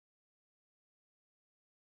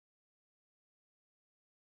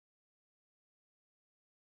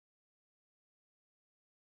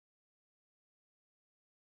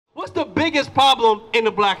What's the biggest problem in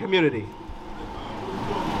the black community? The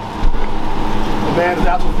man is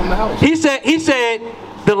absent from the house. He said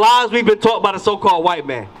the lies we've been taught by the so-called white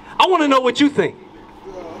man. I want to know what you think.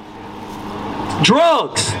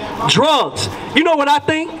 Drugs. You know what I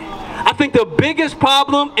think? I think the biggest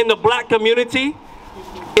problem in the black community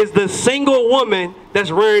is the single woman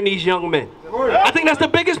that's rearing these young men. I think that's the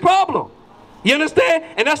biggest problem. You understand?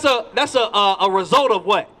 And that's a result of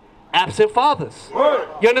what? Absent fathers.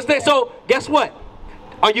 You understand? So guess what?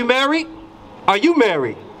 Are you married? Are you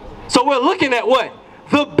married? So we're looking at what?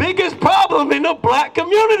 The biggest problem in the black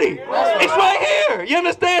community. It's right here. You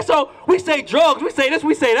understand? So we say drugs, we say this,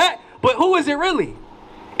 we say that, but who is it really?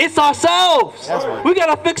 It's ourselves. We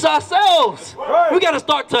got to fix ourselves. We got to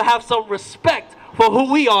start to have some respect for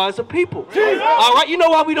who we are as a people. All right, you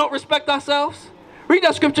know why we don't respect ourselves? Read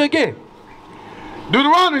that scripture again.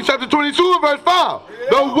 Deuteronomy chapter 22 verse 5.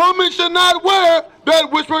 The woman should not wear that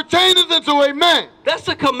which pertaineth unto a man. That's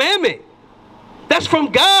a commandment. That's from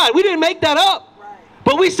God. We didn't make that up.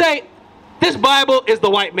 But we say, this Bible is the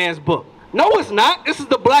white man's book. No, it's not. This is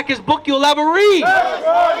the blackest book you'll ever read.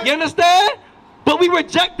 You understand? But we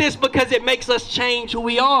reject this because it makes us change who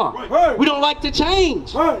we are. We don't like to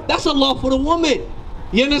change. That's a law for the woman.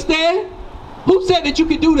 You understand? Who said that you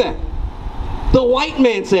could do that? The white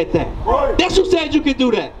man said that. That's who said you could do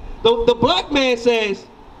that. The black man says,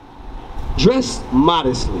 dress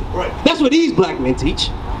modestly. That's what these black men teach.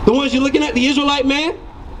 The ones you're looking at, the Israelite man.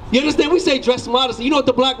 You understand? We say dress modestly. You know what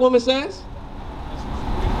the black woman says?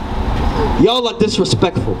 Y'all are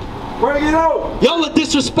disrespectful. Y'all are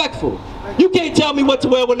disrespectful. You can't tell me what to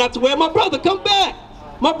wear, what not to wear. My brother, come back.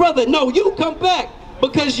 My brother, no, you come back.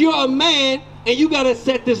 Because you're a man and you got to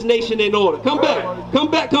set this nation in order. Come back.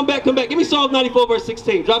 Come back, come back, come back. Give me Psalm 94 verse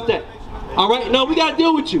 16. Drop that. All right? No, we got to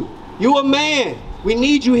deal with you. You're a man. We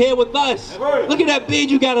need you here with us. Look at that beard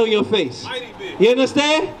you got on your face. You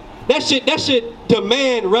understand? That should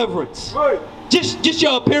demand reverence. Just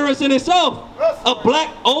your appearance in itself. A black,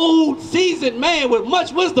 old, seasoned man with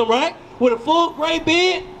much wisdom, right? With a full gray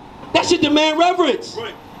beard. That should demand reverence.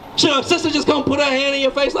 Should a sister just come put her hand in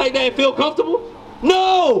your face like that and feel comfortable?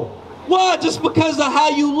 No. Why? Just because of how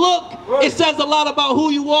you look, it says a lot about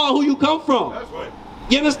who you are, who you come from.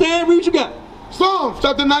 You understand? Read what you got. Psalms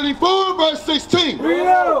chapter 94 verse 16. Who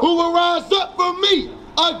will rise up for me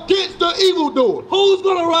against the evildoer? Who's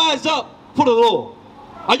going to rise up for the Lord?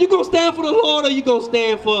 Are you going to stand for the Lord or are you going to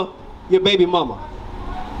stand for your baby mama?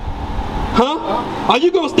 Huh? Are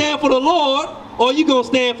you going to stand for the Lord or are you going to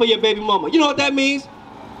stand for your baby mama? You know what that means?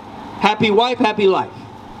 Happy wife, happy life.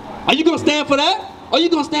 Are you going to stand for that or are you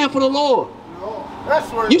going to stand for the Lord? That's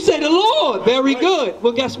right. You say the Lord. Very good.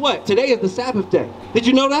 Well, guess what? Today is the Sabbath day. Did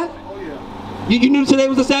you know that? You knew today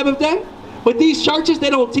was the Sabbath day? But these churches, they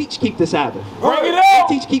don't teach keep the Sabbath. They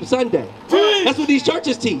teach keep Sunday. That's what these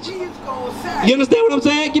churches teach. You understand what I'm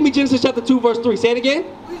saying? Give me Genesis chapter 2 verse 3. Say it again.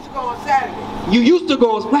 We used to go on Saturday. You used to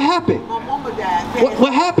go on. What happened? My mama died.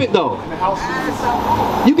 What happened though?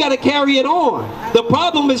 You got to carry it on. The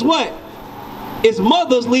problem is what? It's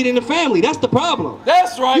mothers leading the family. That's the problem.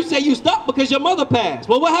 That's right. You say you stopped because your mother passed.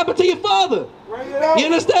 Well, what happened to your father? You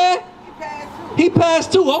understand? He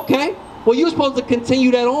passed too. Okay. Well, you're supposed to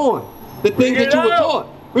continue that on. The things that you were taught.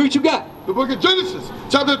 Read what you got. The book of Genesis,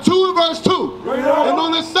 chapter 2 and verse 2. And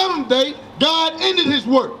on the seventh day, God ended his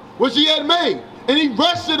work, which he had made. And he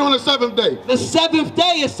rested on the seventh day. The seventh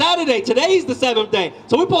day is Saturday. Today's the seventh day.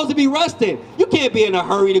 So we're supposed to be resting. You can't be in a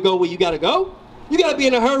hurry to go where you got to go. You got to be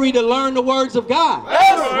in a hurry to learn the words of God.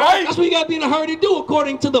 That's right. That's what you got to be in a hurry to do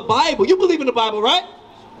according to the Bible. You believe in the Bible, right?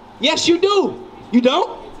 Yes, you do. You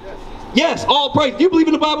don't? Yes, all praise. You believe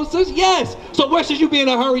in the Bible, sis? Yes. So where should you be in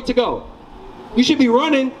a hurry to go? You should be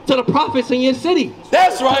running to the prophets in your city.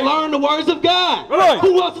 That's right. To learn the words of God. Right.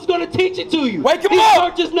 Who else is going to teach it to you? Wake 'em These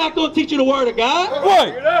up. churches not going to teach you the word of God.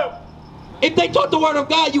 Right. If they taught the word of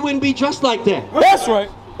God, you wouldn't be dressed like that. That's right.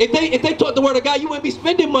 If they taught the word of God, you wouldn't be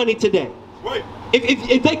spending money today. Right.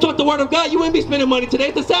 If they taught the word of God, you wouldn't be spending money today.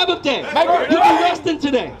 It's the Sabbath day. Right. You'd be resting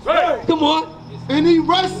today. Right. Come on. And he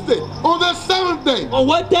rested on the seventh day. On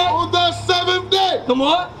what day? On the seventh day. Come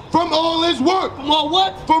on. From all his work. From all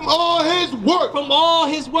what? From all his work. From all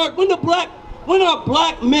his work. When are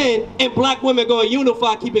black men and black women going to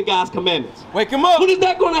unify keeping God's commandments? Wake him up. When is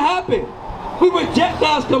that going to happen? We reject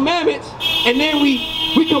God's commandments and then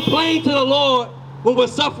we complain to the Lord when we're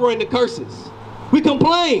suffering the curses. We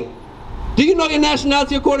complain. Do you know your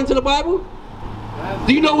nationality according to the Bible?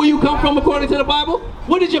 Do you know where you come from according to the Bible?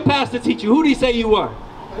 What did your pastor teach you? Who did he say you were?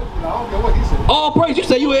 I don't care what he said. All praise. You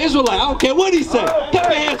say you were Israelite. I don't care what he said. Clap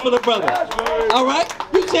your hands for the brother. All right?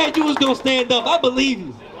 You said you was going to stand up. I believe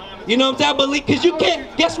you. You know what I'm saying? Believe, because you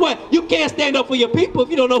can't, guess what? You can't stand up for your people if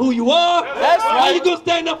you don't know who you are. That's right. How you gonna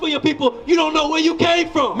stand up for your people? You don't know where you came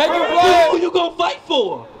from. Make it plain. Who you gonna fight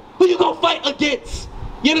for? Who you gonna fight against?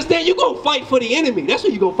 You understand? You gonna fight for the enemy. That's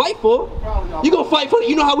what you gonna fight for. You gonna fight for,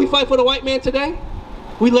 you know how we fight for the white man today?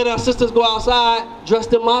 We let our sisters go outside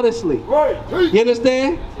dressed immodestly. You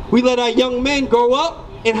understand? We let our young men grow up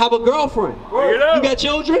and have a girlfriend. You got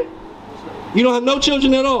children? You don't have no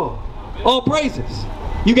children at all. All praises.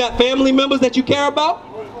 You got family members that you care about?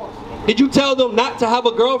 Did you tell them not to have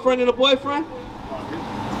a girlfriend and a boyfriend?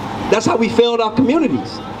 That's how we failed our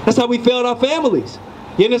communities. That's how we failed our families.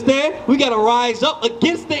 You understand? We got to rise up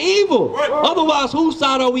against the evil. Otherwise, whose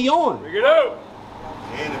side are we on? Bring it out.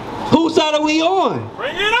 Whose side are we on?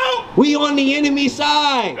 Bring it out. We on the enemy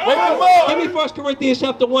side. Give me 1 Corinthians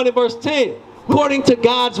chapter 1 and verse 10. According to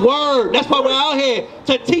God's word. That's why we're out here,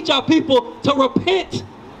 to teach our people to repent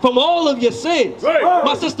from all of your sins.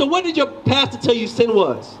 My sister, what did your pastor tell you sin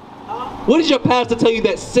was? What did your pastor tell you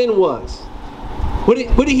that sin was? What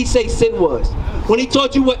did he say sin was? When he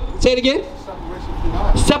taught you what? Say it again.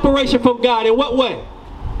 Separation from God. In what way?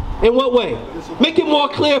 In what way? Make it more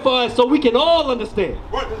clear for us so we can all understand.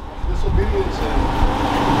 Disobedience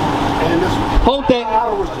and Hold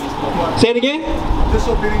that. Say it again.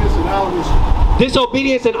 Disobedience and idol worship.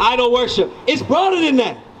 Disobedience and idol worship. It's broader than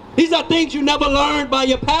that. These are things you never learned by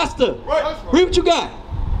your pastor. Read what you got.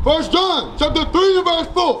 1 John chapter 3 and verse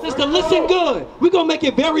 4. Sister, listen good. We're going to make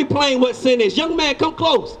it very plain what sin is. Young man, come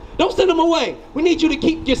close. Don't send him away. We need you to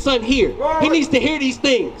keep your son here. He needs to hear these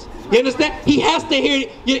things. You understand? He has to hear,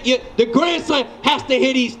 the grandson has to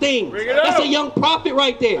hear these things. That's a young prophet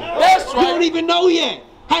right there. That's right. You don't even know yet.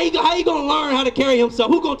 How you going to learn how to carry himself?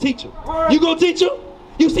 Who going to teach him? You going to teach him?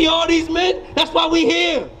 You see all these men? That's why we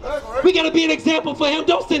here. We got to be an example for him.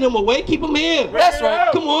 Don't send him away. Keep him here. That's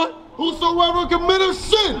right. Come on. Whosoever committeth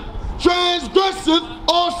sin transgresseth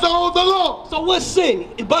also the law. So what's sin?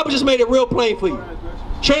 The Bible just made it real plain for you.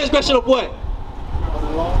 Transgression of what?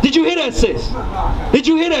 Did you hear that, sis? Did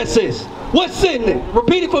you hear that, sis? What's sin then?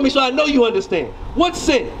 Repeat it for me so I know you understand. What's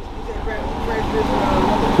sin?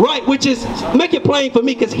 Right, which is, make it plain for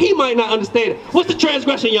me because he might not understand it. What's the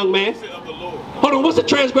transgression, young man? Hold on, what's the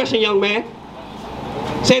transgression, young man?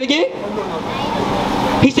 Say it again.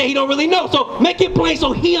 He said he don't really know, so make it plain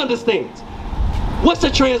so he understands. What's the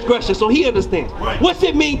transgression so he understands? What's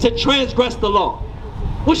it mean to transgress the law?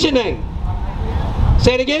 What's your name?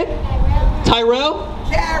 Say it again. Tyrell?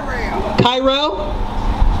 Kyrell?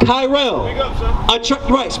 Kyrell. Speak up,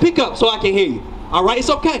 son. Right, speak up so I can hear you. All right, it's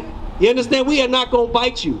okay. You understand? We are not going to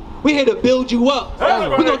bite you. We're here to build you up.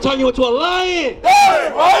 We're going to turn you into a lion.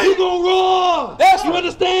 You're going to roar. You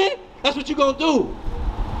understand? That's what you're going to do.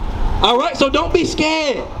 All right, so don't be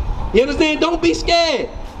scared. You understand? Don't be scared.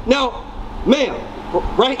 Now, ma'am,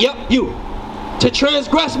 right? Yep, you. To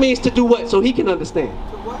transgress means to do what? So he can understand.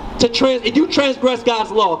 If you transgress God's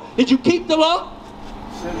law, did you keep the law?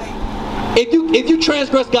 If you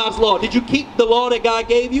transgress God's law, did you keep the law that God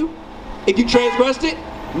gave you? If you transgressed it?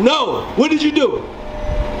 No. What did you do?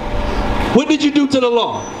 What did you do to the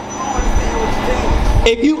law?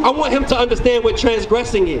 I want him to understand what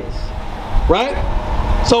transgressing is. Right?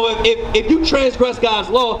 So if you transgress God's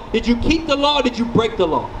law, did you keep the law or did you break the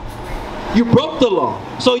law? You broke the law.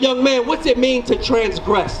 So young man, what's it mean to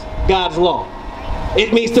transgress God's law?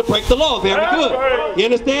 It means to break the law. Very good. You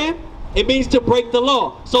understand? It means to break the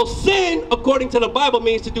law. So sin, according to the Bible,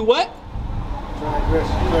 means to do what?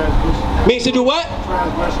 Transgression. Means to do what?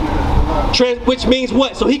 Transgression against the law. Which means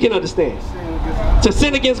what? So he can understand. To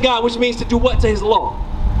sin against God, which means to do what to his law?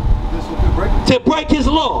 To break his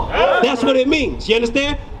law. That's what it means. You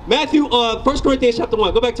understand? Matthew, 1 Corinthians chapter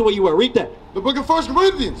 1. Go back to where you were. Read that. The book of 1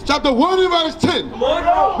 Corinthians chapter 1 and verse 10.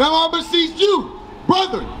 Now I beseech you,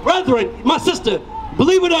 brethren. Brethren, my sister,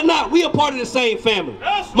 believe it or not, we are part of the same family.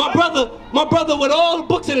 My brother with all the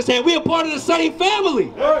books in his hand, we are part of the same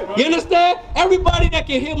family. You understand? Everybody that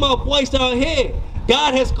can hear my voice out here,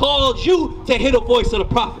 God has called you to hear the voice of the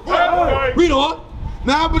prophet. Read on.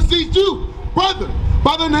 Now I beseech you, brethren,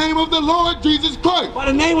 by the name of the Lord Jesus Christ. By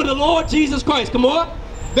the name of the Lord Jesus Christ. Come on.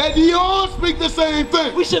 That ye all speak the same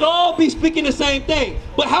thing. We should all be speaking the same thing.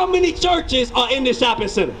 But how many churches are in this shopping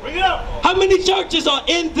center? Bring it up. How many churches are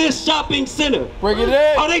in this shopping center? Bring it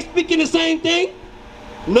in. Are they speaking the same thing?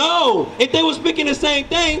 No. If they were speaking the same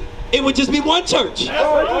thing, it would just be one church. You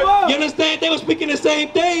understand? If they were speaking the same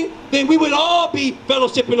thing, then we would all be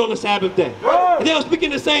fellowshipping on the Sabbath day. If they were speaking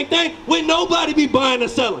the same thing, would nobody be buying or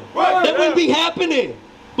selling? That wouldn't be happening.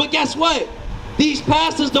 But guess what? These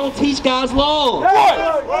pastors don't teach God's law.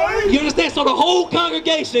 Right. You understand? So the whole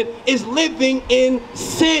congregation is living in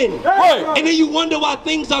sin. Right. And then you wonder why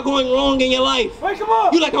things are going wrong in your life. Wake 'em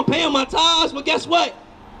up. You're like, I'm paying my tithes, but guess what?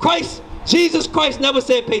 Jesus Christ never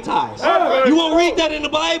said pay tithes. Right. You won't read that in the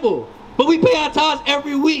Bible. But we pay our tithes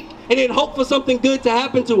every week and then hope for something good to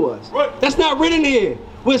happen to us. Right. That's not written here.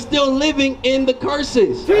 We're still living in the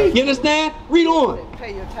curses. You understand? Read on.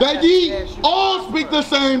 That ye all speak the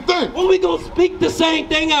same thing. When we gonna speak the same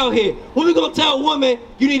thing out here? When we gonna tell women,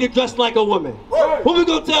 you need to dress like a woman? Right. When we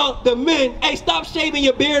gonna tell the men, hey, stop shaving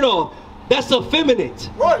your beard off? That's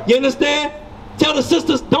effeminate. Right. You understand? Tell the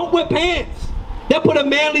sisters, don't wear pants. That put a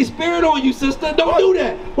manly spirit on you, sister. Don't do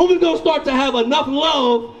that. When we gonna start to have enough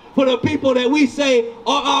love for the people that we say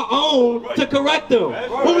are our own to correct them?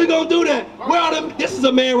 When we gonna do that? Where are them? This is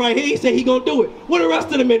a man right here. He said he gonna do it. Where the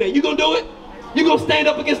rest of the men at? You gonna do it? You gonna stand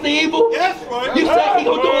up against the evil? Yes, right. You say he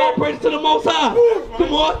gonna do all praise to the Most High.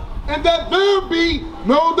 Come on. And that there be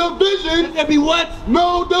no division. There be what?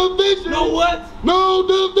 No division. No what? No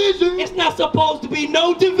division. It's not supposed to be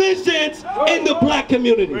no divisions in the black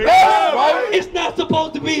community. Yeah, right. It's not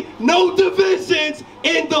supposed to be no divisions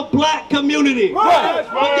in the black community. Right.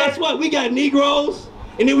 But guess what? We got Negroes,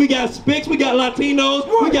 and then we got Spics, we got Latinos,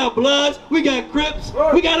 we got Bloods, we got Crips,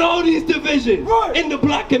 we got all these divisions in the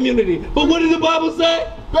black community. But what did the Bible say?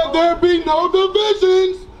 That there be no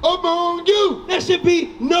divisions among you. There should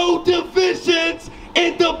be no divisions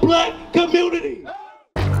in the black community.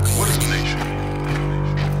 What is a nation?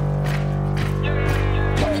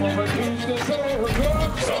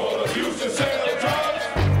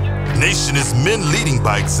 Nation is men leading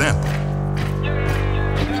by example.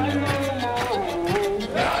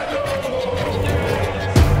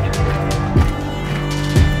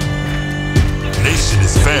 Nation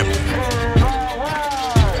is family.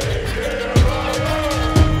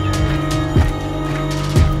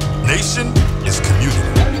 Nation is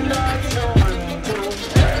community.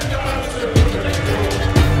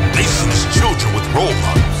 Nation is children with role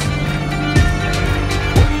models.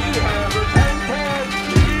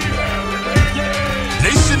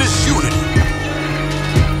 Nation is unity.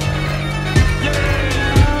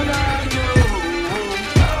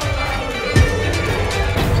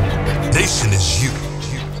 Nation is